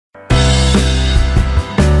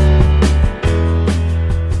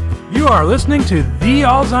are listening to the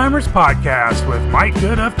Alzheimer's Podcast with Mike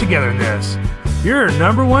Good of Togetherness, your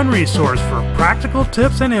 #1 resource for practical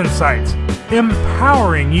tips and insights,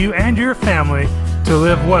 empowering you and your family to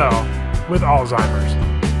live well with Alzheimer's.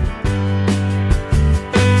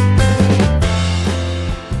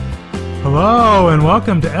 Hello and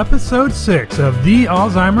welcome to episode 6 of the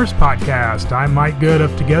Alzheimer's Podcast. I'm Mike Good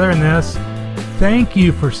of Togetherness. Thank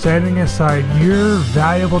you for setting aside your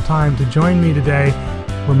valuable time to join me today,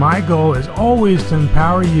 where my goal is always to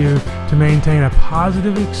empower you to maintain a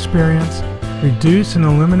positive experience, reduce and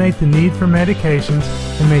eliminate the need for medications,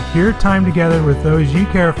 and make your time together with those you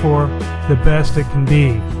care for the best it can be.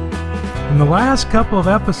 In the last couple of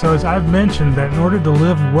episodes, I've mentioned that in order to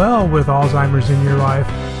live well with Alzheimer's in your life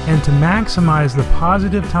and to maximize the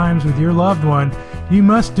positive times with your loved one, you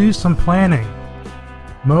must do some planning.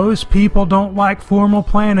 Most people don't like formal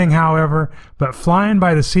planning, however, but flying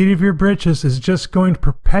by the seat of your britches is just going to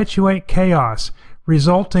perpetuate chaos,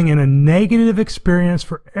 resulting in a negative experience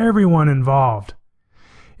for everyone involved.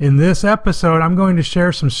 In this episode, I'm going to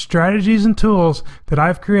share some strategies and tools that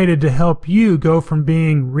I've created to help you go from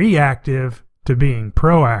being reactive to being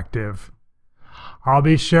proactive. I'll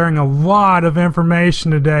be sharing a lot of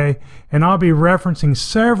information today, and I'll be referencing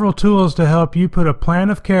several tools to help you put a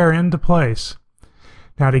plan of care into place.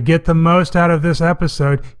 Now, to get the most out of this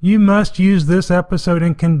episode, you must use this episode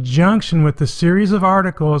in conjunction with the series of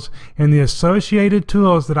articles and the associated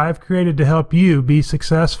tools that I've created to help you be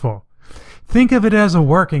successful. Think of it as a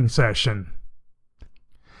working session.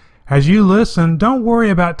 As you listen, don't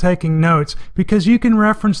worry about taking notes because you can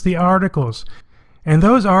reference the articles, and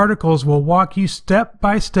those articles will walk you step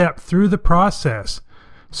by step through the process.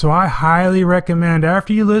 So I highly recommend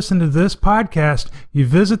after you listen to this podcast, you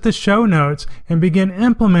visit the show notes and begin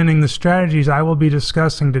implementing the strategies I will be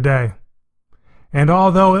discussing today. And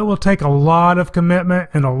although it will take a lot of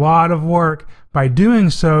commitment and a lot of work, by doing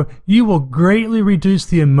so, you will greatly reduce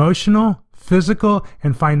the emotional, physical,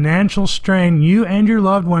 and financial strain you and your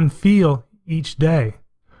loved one feel each day.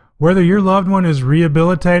 Whether your loved one is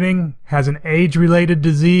rehabilitating, has an age-related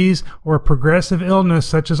disease, or a progressive illness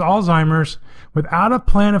such as Alzheimer's, without a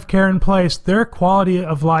plan of care in place, their quality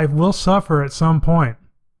of life will suffer at some point.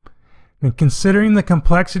 And considering the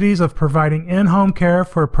complexities of providing in-home care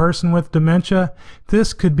for a person with dementia,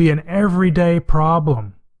 this could be an everyday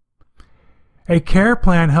problem. A care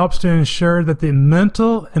plan helps to ensure that the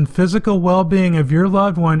mental and physical well-being of your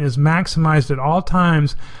loved one is maximized at all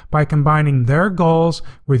times by combining their goals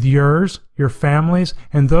with yours, your family's,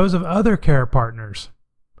 and those of other care partners.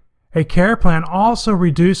 A care plan also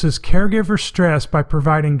reduces caregiver stress by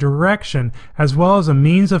providing direction as well as a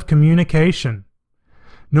means of communication.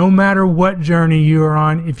 No matter what journey you are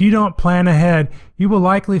on, if you don't plan ahead, you will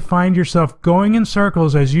likely find yourself going in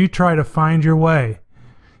circles as you try to find your way.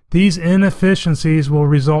 These inefficiencies will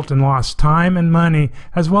result in lost time and money,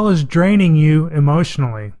 as well as draining you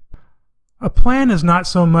emotionally. A plan is not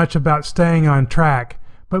so much about staying on track,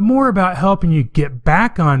 but more about helping you get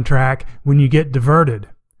back on track when you get diverted.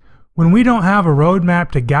 When we don't have a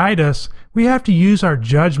roadmap to guide us, we have to use our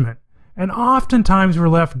judgment, and oftentimes we're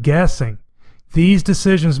left guessing. These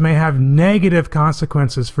decisions may have negative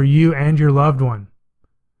consequences for you and your loved one.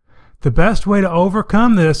 The best way to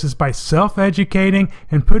overcome this is by self-educating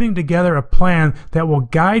and putting together a plan that will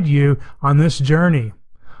guide you on this journey.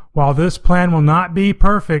 While this plan will not be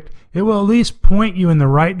perfect, it will at least point you in the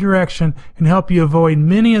right direction and help you avoid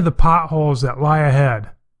many of the potholes that lie ahead.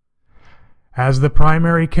 As the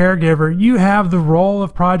primary caregiver, you have the role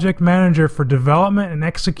of project manager for development and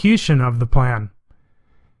execution of the plan.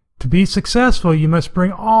 To be successful, you must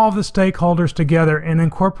bring all the stakeholders together and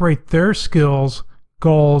incorporate their skills,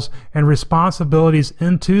 goals, and responsibilities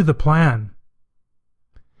into the plan.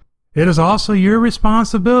 It is also your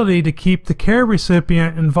responsibility to keep the care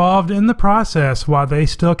recipient involved in the process while they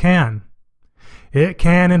still can. It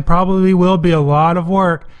can and probably will be a lot of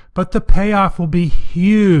work, but the payoff will be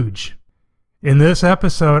huge. In this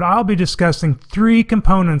episode, I'll be discussing 3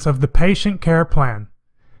 components of the patient care plan.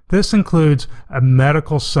 This includes a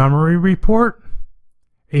medical summary report,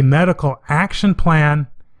 a medical action plan,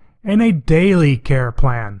 and a daily care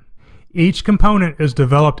plan. Each component is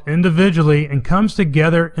developed individually and comes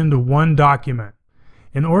together into one document.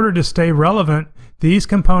 In order to stay relevant, these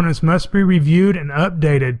components must be reviewed and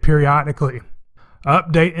updated periodically.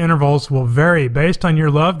 Update intervals will vary based on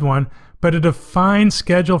your loved one, but a defined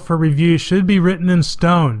schedule for review should be written in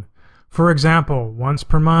stone. For example, once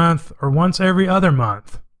per month or once every other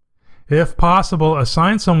month. If possible,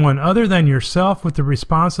 assign someone other than yourself with the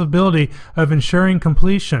responsibility of ensuring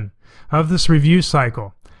completion of this review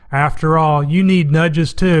cycle. After all, you need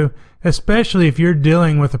nudges too, especially if you're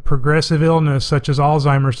dealing with a progressive illness such as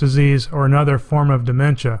Alzheimer's disease or another form of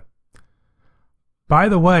dementia. By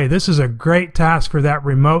the way, this is a great task for that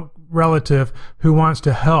remote relative who wants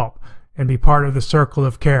to help and be part of the circle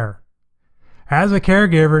of care. As a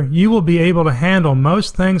caregiver, you will be able to handle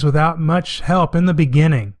most things without much help in the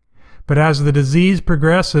beginning. But as the disease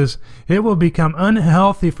progresses, it will become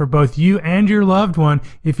unhealthy for both you and your loved one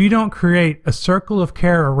if you don't create a circle of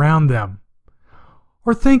care around them.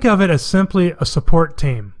 Or think of it as simply a support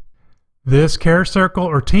team. This care circle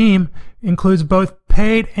or team includes both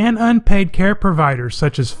paid and unpaid care providers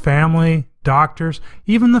such as family, doctors,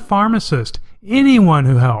 even the pharmacist, anyone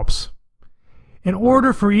who helps. In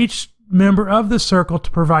order for each member of the circle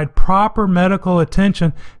to provide proper medical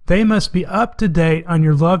attention, they must be up to date on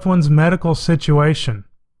your loved one's medical situation.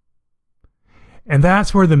 And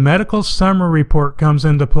that's where the medical summary report comes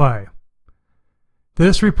into play.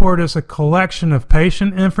 This report is a collection of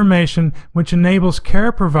patient information which enables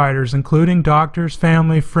care providers, including doctors,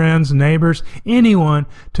 family, friends, neighbors, anyone,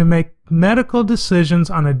 to make medical decisions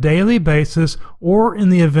on a daily basis or in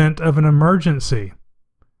the event of an emergency.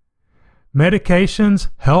 Medications,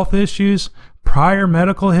 health issues, prior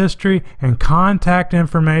medical history, and contact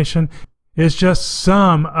information is just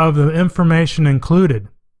some of the information included.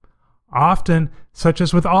 Often, such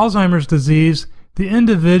as with Alzheimer's disease, the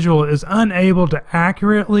individual is unable to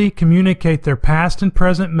accurately communicate their past and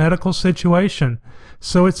present medical situation,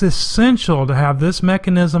 so it's essential to have this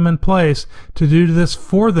mechanism in place to do this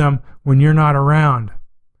for them when you're not around.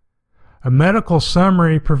 A medical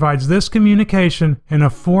summary provides this communication in a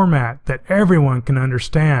format that everyone can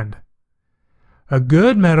understand. A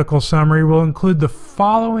good medical summary will include the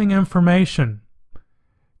following information: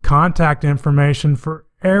 contact information for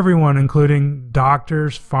everyone, including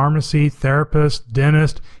doctors, pharmacy, therapists,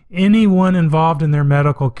 dentists, anyone involved in their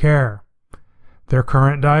medical care, their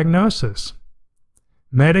current diagnosis,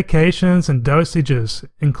 medications and dosages,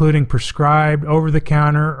 including prescribed,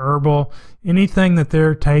 over-the-counter, herbal, anything that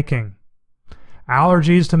they're taking,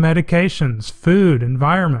 allergies to medications, food,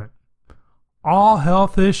 environment, all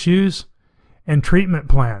health issues and treatment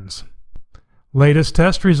plans, latest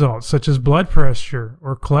test results such as blood pressure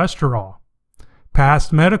or cholesterol,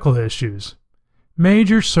 past medical issues,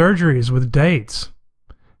 major surgeries with dates,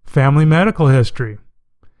 family medical history,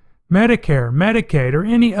 Medicare, Medicaid, or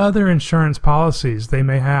any other insurance policies they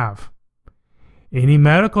may have, any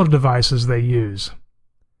medical devices they use,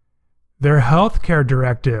 their health care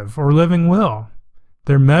directive or living will,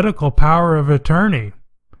 their medical power of attorney.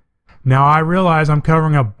 Now, I realize I'm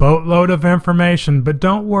covering a boatload of information, but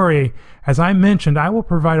don't worry. As I mentioned, I will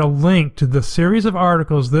provide a link to the series of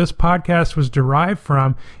articles this podcast was derived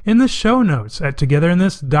from in the show notes at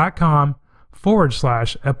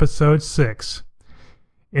togetherinthis.com/episode 6.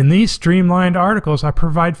 In these streamlined articles, I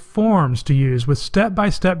provide forms to use with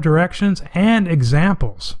step-by-step directions and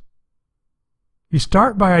examples. You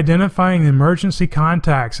start by identifying the emergency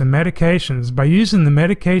contacts and medications by using the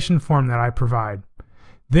medication form that I provide.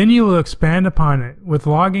 Then you will expand upon it with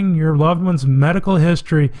logging your loved one's medical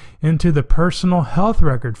history into the personal health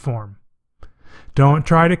record form. Don't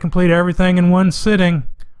try to complete everything in one sitting.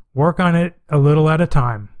 Work on it a little at a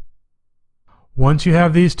time. Once you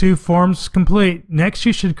have these two forms complete, next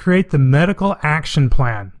you should create the medical action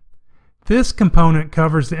plan. This component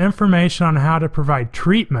covers the information on how to provide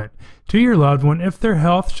treatment to your loved one if their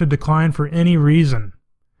health should decline for any reason.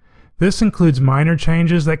 This includes minor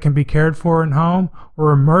changes that can be cared for at home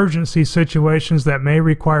or emergency situations that may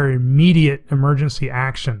require immediate emergency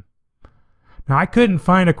action. Now, I couldn't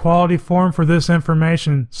find a quality form for this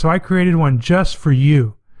information, so I created one just for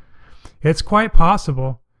you. It's quite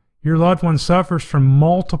possible your loved one suffers from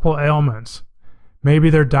multiple ailments.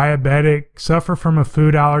 Maybe they're diabetic, suffer from a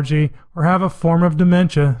food allergy, or have a form of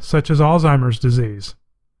dementia such as Alzheimer's disease.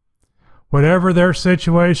 Whatever their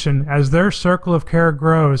situation, as their circle of care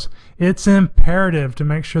grows, it's imperative to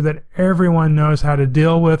make sure that everyone knows how to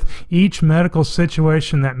deal with each medical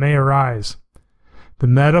situation that may arise. The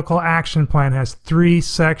medical action plan has 3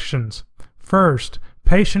 sections. First,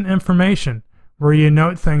 patient information, where you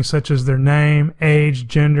note things such as their name, age,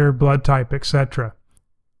 gender, blood type, etc.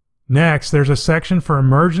 Next, there's a section for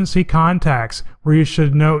emergency contacts, where you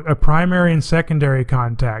should note a primary and secondary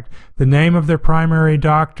contact, the name of their primary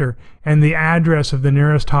doctor, and the address of the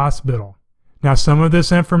nearest hospital. Now, some of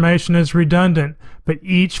this information is redundant, but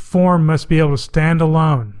each form must be able to stand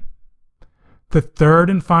alone. The third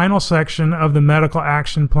and final section of the medical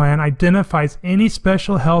action plan identifies any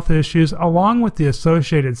special health issues along with the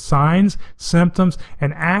associated signs, symptoms,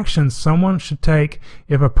 and actions someone should take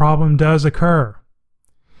if a problem does occur.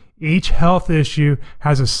 Each health issue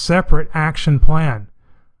has a separate action plan.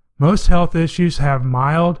 Most health issues have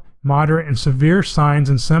mild, moderate, and severe signs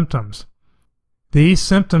and symptoms. These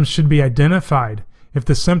symptoms should be identified. If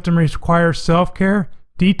the symptom requires self-care,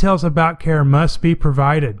 details about care must be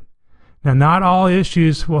provided. Now, not all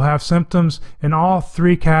issues will have symptoms in all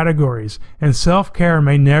three categories, and self-care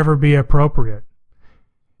may never be appropriate.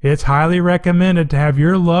 It's highly recommended to have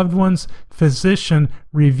your loved one's physician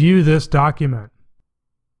review this document.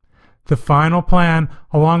 The final plan,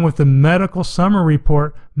 along with the medical summary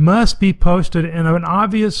report, must be posted in an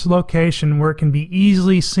obvious location where it can be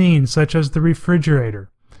easily seen, such as the refrigerator.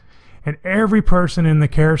 And every person in the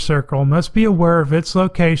care circle must be aware of its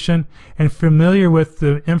location and familiar with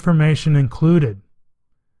the information included.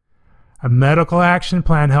 A medical action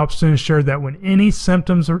plan helps to ensure that when any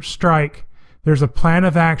symptoms strike, there's a plan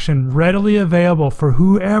of action readily available for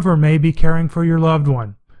whoever may be caring for your loved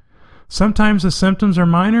one. Sometimes the symptoms are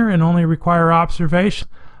minor and only require observation.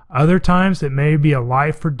 Other times it may be a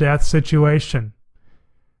life or death situation.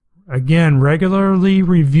 Again, regularly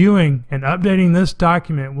reviewing and updating this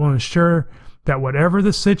document will ensure that whatever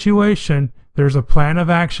the situation, there's a plan of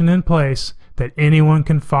action in place that anyone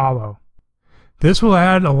can follow. This will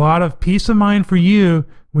add a lot of peace of mind for you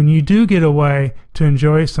when you do get away to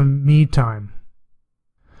enjoy some me time.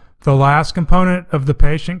 The last component of the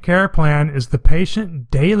patient care plan is the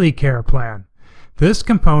patient daily care plan. This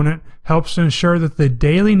component helps to ensure that the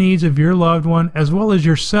daily needs of your loved one as well as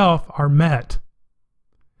yourself are met.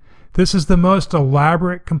 This is the most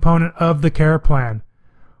elaborate component of the care plan.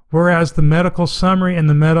 Whereas the medical summary and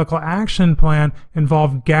the medical action plan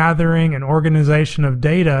involve gathering and organization of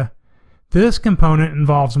data, this component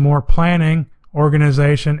involves more planning,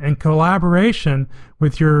 organization, and collaboration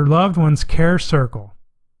with your loved one's care circle.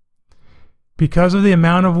 Because of the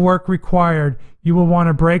amount of work required, you will want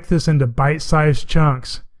to break this into bite-sized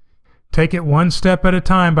chunks. Take it one step at a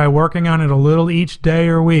time by working on it a little each day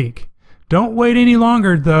or week. Don't wait any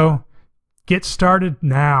longer, though. Get started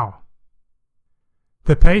now.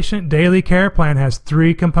 The patient daily care plan has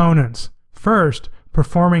three components. First,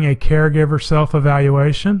 performing a caregiver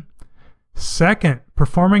self-evaluation. Second,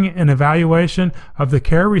 performing an evaluation of the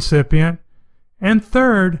care recipient. And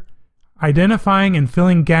third, identifying and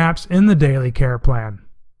filling gaps in the daily care plan.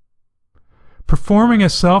 Performing a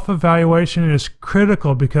self-evaluation is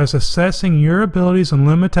critical because assessing your abilities and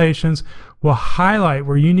limitations will highlight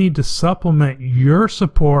where you need to supplement your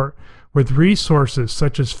support with resources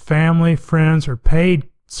such as family, friends, or paid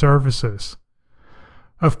services.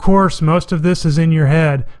 Of course, most of this is in your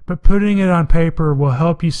head, but putting it on paper will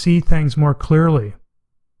help you see things more clearly.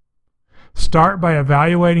 Start by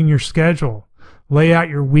evaluating your schedule. Lay out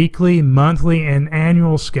your weekly, monthly, and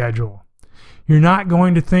annual schedule. You're not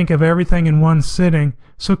going to think of everything in one sitting,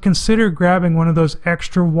 so consider grabbing one of those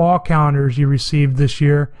extra wall calendars you received this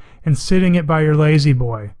year and sitting it by your lazy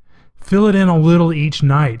boy. Fill it in a little each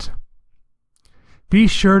night. Be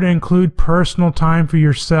sure to include personal time for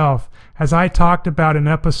yourself. As I talked about in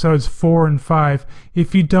episodes 4 and 5,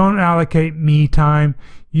 if you don't allocate me time,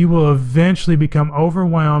 you will eventually become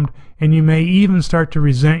overwhelmed and you may even start to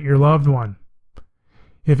resent your loved one.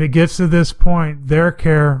 If it gets to this point, their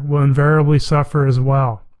care will invariably suffer as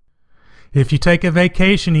well. If you take a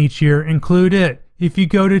vacation each year, include it. If you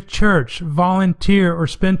go to church, volunteer, or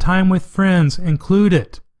spend time with friends, include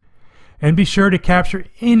it. And be sure to capture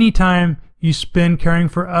any time you spend caring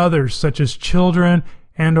for others, such as children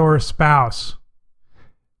and/or a spouse.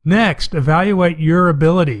 Next, evaluate your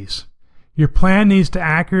abilities. Your plan needs to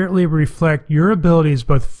accurately reflect your abilities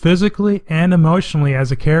both physically and emotionally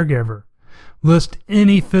as a caregiver. List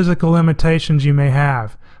any physical limitations you may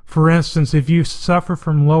have. For instance, if you suffer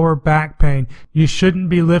from lower back pain, you shouldn't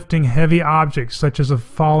be lifting heavy objects such as a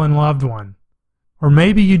fallen loved one. Or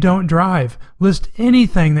maybe you don't drive. List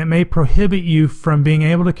anything that may prohibit you from being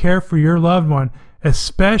able to care for your loved one,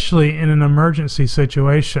 especially in an emergency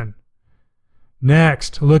situation.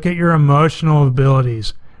 Next, look at your emotional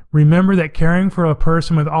abilities. Remember that caring for a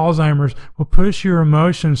person with Alzheimer's will push your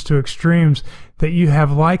emotions to extremes that you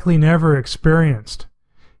have likely never experienced.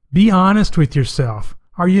 Be honest with yourself.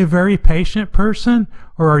 Are you a very patient person,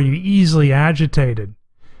 or are you easily agitated?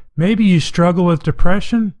 Maybe you struggle with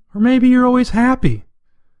depression, or maybe you're always happy.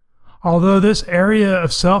 Although this area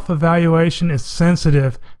of self-evaluation is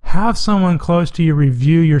sensitive, have someone close to you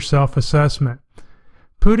review your self-assessment.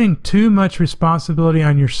 Putting too much responsibility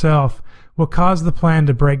on yourself will cause the plan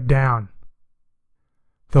to break down.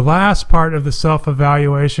 The last part of the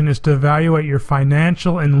self-evaluation is to evaluate your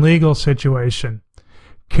financial and legal situation.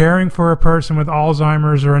 Caring for a person with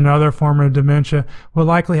Alzheimer's or another form of dementia will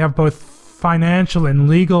likely have both financial and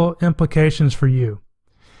legal implications for you.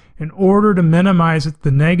 In order to minimize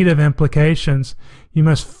the negative implications, you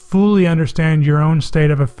must fully understand your own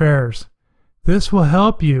state of affairs. This will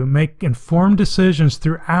help you make informed decisions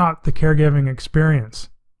throughout the caregiving experience.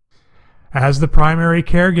 As the primary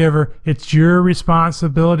caregiver, it's your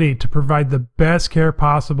responsibility to provide the best care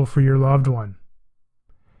possible for your loved one.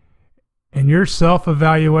 And your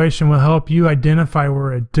self-evaluation will help you identify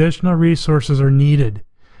where additional resources are needed,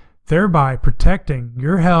 thereby protecting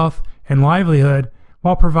your health and livelihood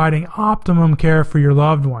while providing optimum care for your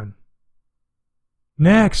loved one.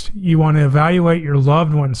 Next, you want to evaluate your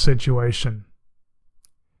loved one's situation.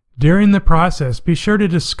 During the process, be sure to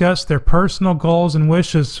discuss their personal goals and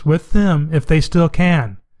wishes with them if they still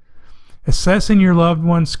can. Assessing your loved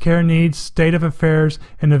one's care needs, state of affairs,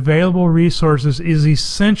 and available resources is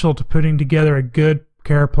essential to putting together a good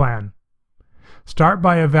care plan. Start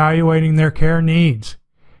by evaluating their care needs.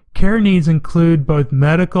 Care needs include both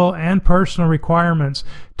medical and personal requirements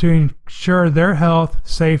to ensure their health,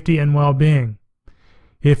 safety, and well-being.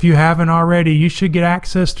 If you haven't already, you should get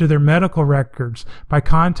access to their medical records by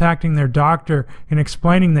contacting their doctor and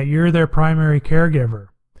explaining that you're their primary caregiver.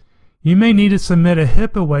 You may need to submit a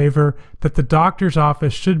HIPAA waiver that the doctor's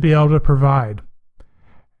office should be able to provide.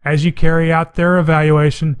 As you carry out their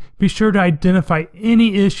evaluation, be sure to identify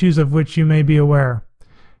any issues of which you may be aware.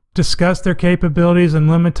 Discuss their capabilities and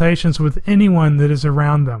limitations with anyone that is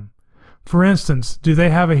around them. For instance, do they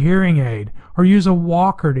have a hearing aid or use a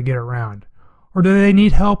walker to get around? Or do they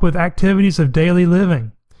need help with activities of daily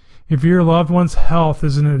living? If your loved one's health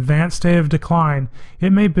is in an advanced state of decline,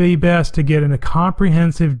 it may be best to get a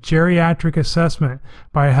comprehensive geriatric assessment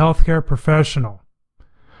by a healthcare professional.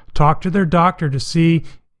 Talk to their doctor to see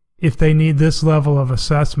if they need this level of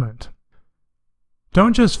assessment.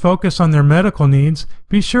 Don't just focus on their medical needs,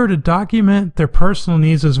 be sure to document their personal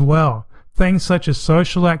needs as well. Things such as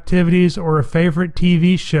social activities or a favorite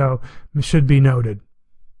TV show should be noted.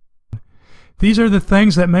 These are the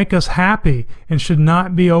things that make us happy and should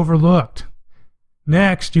not be overlooked.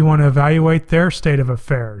 Next, you want to evaluate their state of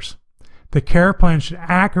affairs. The care plan should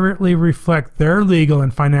accurately reflect their legal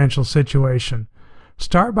and financial situation.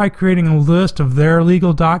 Start by creating a list of their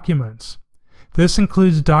legal documents. This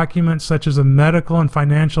includes documents such as a medical and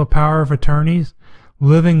financial power of attorneys,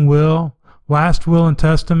 living will, last will and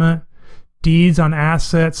testament, deeds on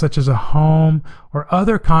assets such as a home, or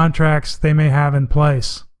other contracts they may have in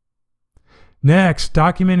place. Next,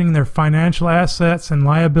 documenting their financial assets and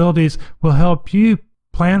liabilities will help you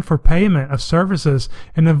plan for payment of services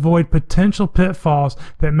and avoid potential pitfalls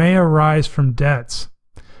that may arise from debts.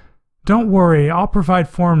 Don't worry, I'll provide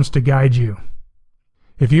forms to guide you.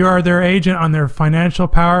 If you are their agent on their financial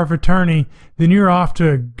power of attorney, then you're off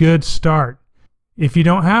to a good start. If you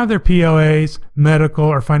don't have their POAs, medical,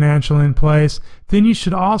 or financial in place, then you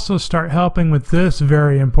should also start helping with this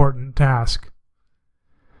very important task.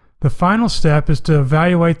 The final step is to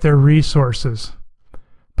evaluate their resources.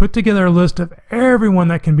 Put together a list of everyone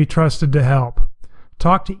that can be trusted to help.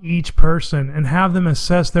 Talk to each person and have them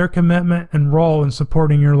assess their commitment and role in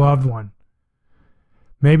supporting your loved one.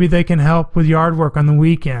 Maybe they can help with yard work on the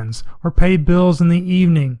weekends or pay bills in the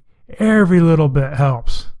evening. Every little bit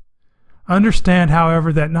helps. Understand,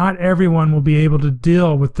 however, that not everyone will be able to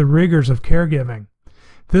deal with the rigors of caregiving.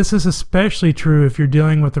 This is especially true if you're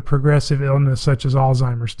dealing with a progressive illness such as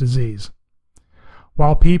Alzheimer's disease.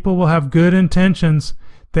 While people will have good intentions,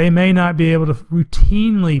 they may not be able to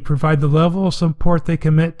routinely provide the level of support they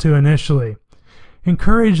commit to initially.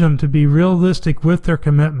 Encourage them to be realistic with their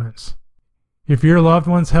commitments. If your loved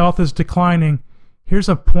one's health is declining, here's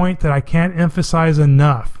a point that I can't emphasize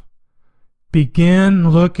enough. Begin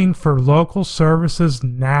looking for local services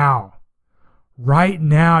now. Right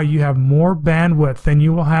now, you have more bandwidth than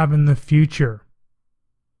you will have in the future.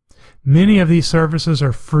 Many of these services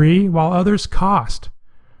are free, while others cost.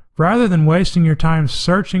 Rather than wasting your time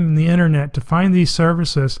searching the internet to find these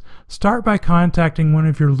services, start by contacting one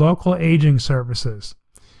of your local aging services.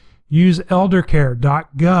 Use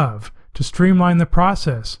eldercare.gov to streamline the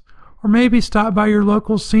process, or maybe stop by your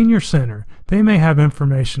local senior center. They may have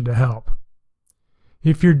information to help.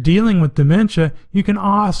 If you're dealing with dementia, you can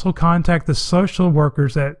also contact the social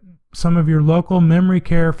workers at some of your local memory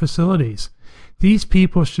care facilities. These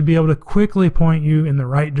people should be able to quickly point you in the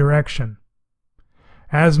right direction.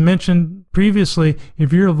 As mentioned previously,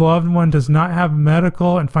 if your loved one does not have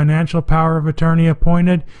medical and financial power of attorney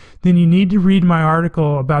appointed, then you need to read my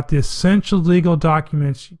article about the essential legal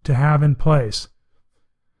documents to have in place.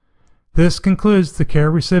 This concludes the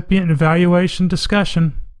care recipient evaluation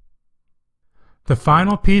discussion. The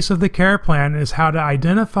final piece of the care plan is how to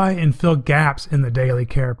identify and fill gaps in the daily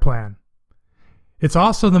care plan. It's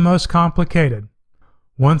also the most complicated.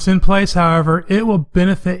 Once in place, however, it will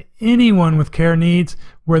benefit anyone with care needs,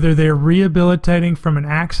 whether they're rehabilitating from an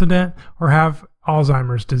accident or have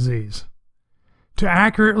Alzheimer's disease. To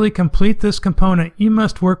accurately complete this component, you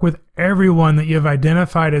must work with everyone that you have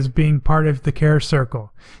identified as being part of the care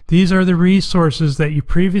circle. These are the resources that you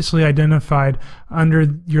previously identified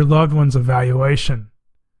under your loved one's evaluation.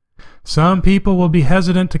 Some people will be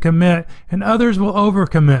hesitant to commit, and others will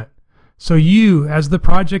overcommit. So you, as the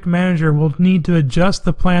project manager, will need to adjust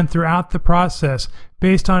the plan throughout the process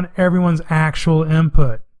based on everyone's actual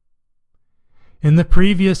input. In the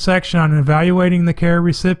previous section on evaluating the care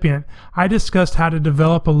recipient, I discussed how to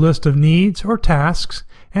develop a list of needs or tasks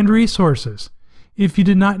and resources. If you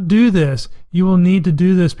did not do this, you will need to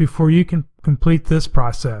do this before you can complete this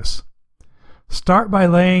process. Start by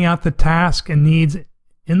laying out the task and needs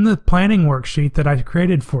in the planning worksheet that I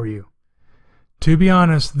created for you. To be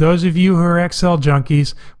honest, those of you who are Excel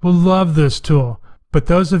junkies will love this tool, but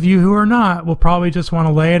those of you who are not will probably just want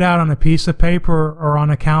to lay it out on a piece of paper or on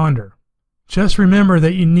a calendar. Just remember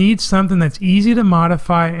that you need something that's easy to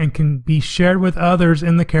modify and can be shared with others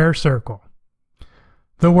in the care circle.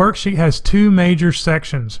 The worksheet has two major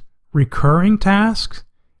sections: recurring tasks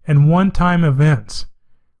and one-time events.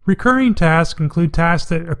 Recurring tasks include tasks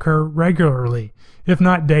that occur regularly, if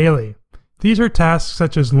not daily. These are tasks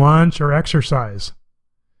such as lunch or exercise.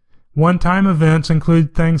 One-time events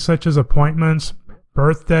include things such as appointments,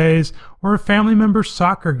 birthdays, or a family member's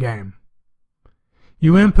soccer game.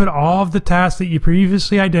 You input all of the tasks that you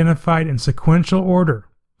previously identified in sequential order.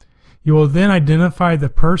 You will then identify the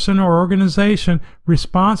person or organization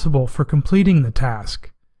responsible for completing the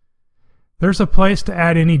task. There's a place to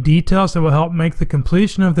add any details that will help make the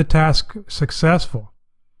completion of the task successful.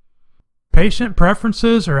 Patient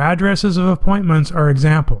preferences or addresses of appointments are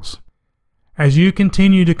examples. As you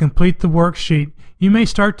continue to complete the worksheet, you may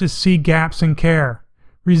start to see gaps in care.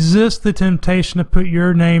 Resist the temptation to put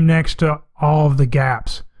your name next to all of the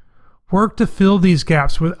gaps. Work to fill these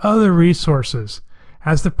gaps with other resources.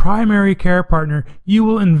 As the primary care partner, you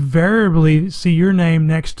will invariably see your name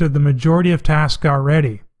next to the majority of tasks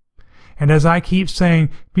already. And as I keep saying,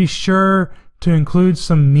 be sure to include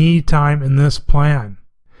some me time in this plan.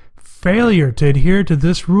 Failure to adhere to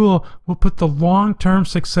this rule will put the long-term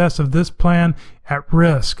success of this plan at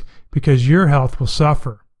risk because your health will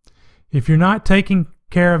suffer. If you're not taking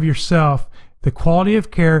care of yourself, the quality of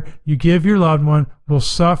care you give your loved one will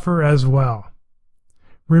suffer as well.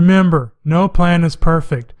 Remember, no plan is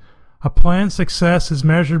perfect. A plan's success is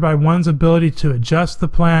measured by one's ability to adjust the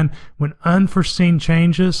plan when unforeseen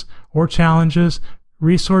changes or challenges,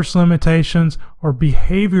 resource limitations, or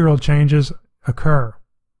behavioral changes occur.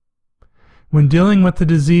 When dealing with a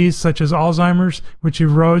disease such as Alzheimer's, which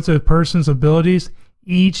erodes a person's abilities,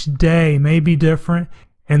 each day may be different,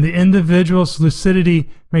 and the individual's lucidity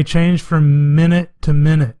may change from minute to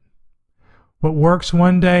minute. What works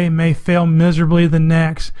one day may fail miserably the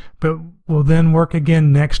next, but will then work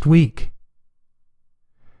again next week.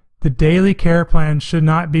 The daily care plan should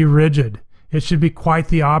not be rigid. It should be quite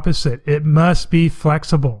the opposite. It must be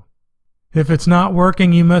flexible. If it's not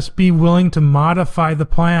working, you must be willing to modify the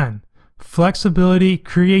plan. Flexibility,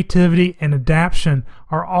 creativity, and adaptation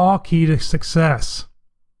are all key to success.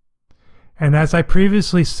 And as I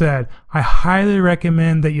previously said, I highly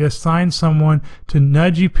recommend that you assign someone to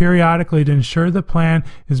nudge you periodically to ensure the plan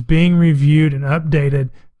is being reviewed and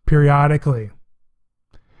updated periodically.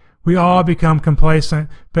 We all become complacent,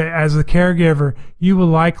 but as a caregiver, you will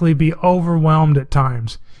likely be overwhelmed at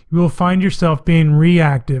times. You will find yourself being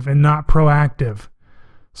reactive and not proactive.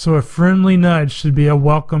 So a friendly nudge should be a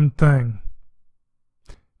welcome thing.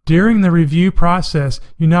 During the review process,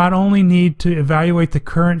 you not only need to evaluate the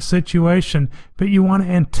current situation, but you want to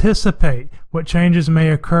anticipate what changes may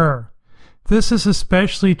occur. This is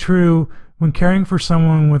especially true when caring for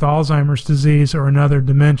someone with Alzheimer's disease or another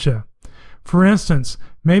dementia. For instance,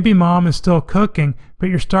 maybe mom is still cooking, but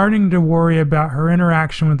you're starting to worry about her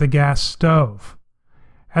interaction with the gas stove.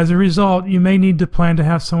 As a result, you may need to plan to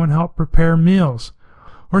have someone help prepare meals.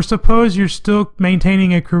 Or suppose you're still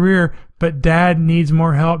maintaining a career, but dad needs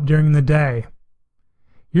more help during the day.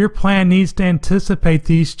 Your plan needs to anticipate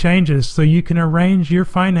these changes so you can arrange your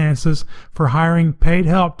finances for hiring paid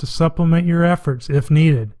help to supplement your efforts if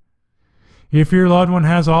needed. If your loved one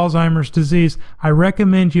has Alzheimer's disease, I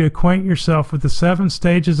recommend you acquaint yourself with the 7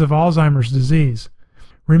 stages of Alzheimer's disease.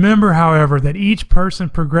 Remember, however, that each person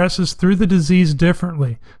progresses through the disease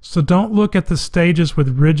differently, so don't look at the stages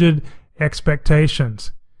with rigid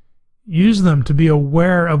expectations. Use them to be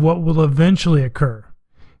aware of what will eventually occur.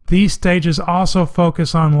 These stages also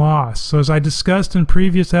focus on loss, so as I discussed in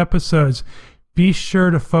previous episodes, be sure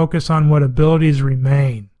to focus on what abilities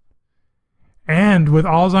remain. And with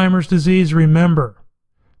Alzheimer's disease, remember,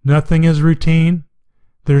 nothing is routine.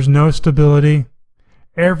 There's no stability.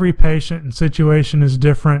 Every patient and situation is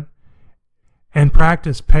different. And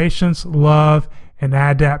practice patience, love, and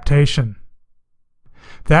adaptation.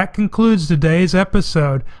 That concludes today's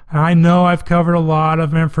episode. I know I've covered a lot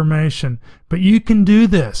of information, but you can do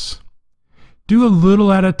this. Do a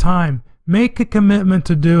little at a time. Make a commitment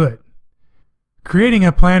to do it. Creating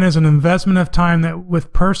a plan is an investment of time that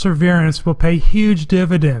with perseverance will pay huge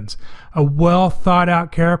dividends. A well thought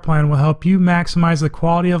out care plan will help you maximize the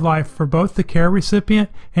quality of life for both the care recipient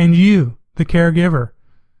and you, the caregiver.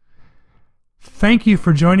 Thank you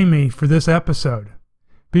for joining me for this episode.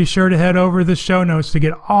 Be sure to head over to the show notes to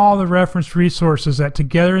get all the referenced resources at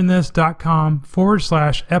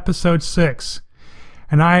togetherinthis.com/episode 6.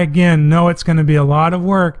 And I again know it's going to be a lot of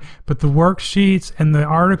work, but the worksheets and the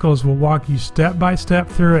articles will walk you step by step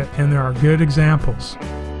through it, and there are good examples.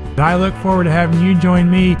 And I look forward to having you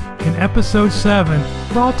join me in episode 7,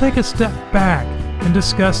 where I'll take a step back and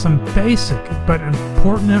discuss some basic but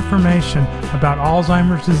important information about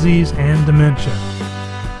Alzheimer's disease and dementia.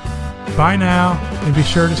 Bye now, and be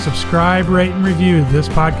sure to subscribe, rate, and review this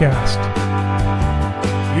podcast.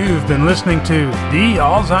 You've been listening to the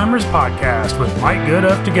Alzheimer's Podcast with Mike Good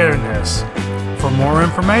of Togetherness. For more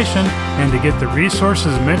information and to get the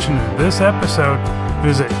resources mentioned in this episode,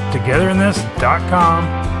 visit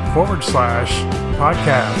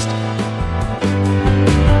togetherinthis.com/podcast.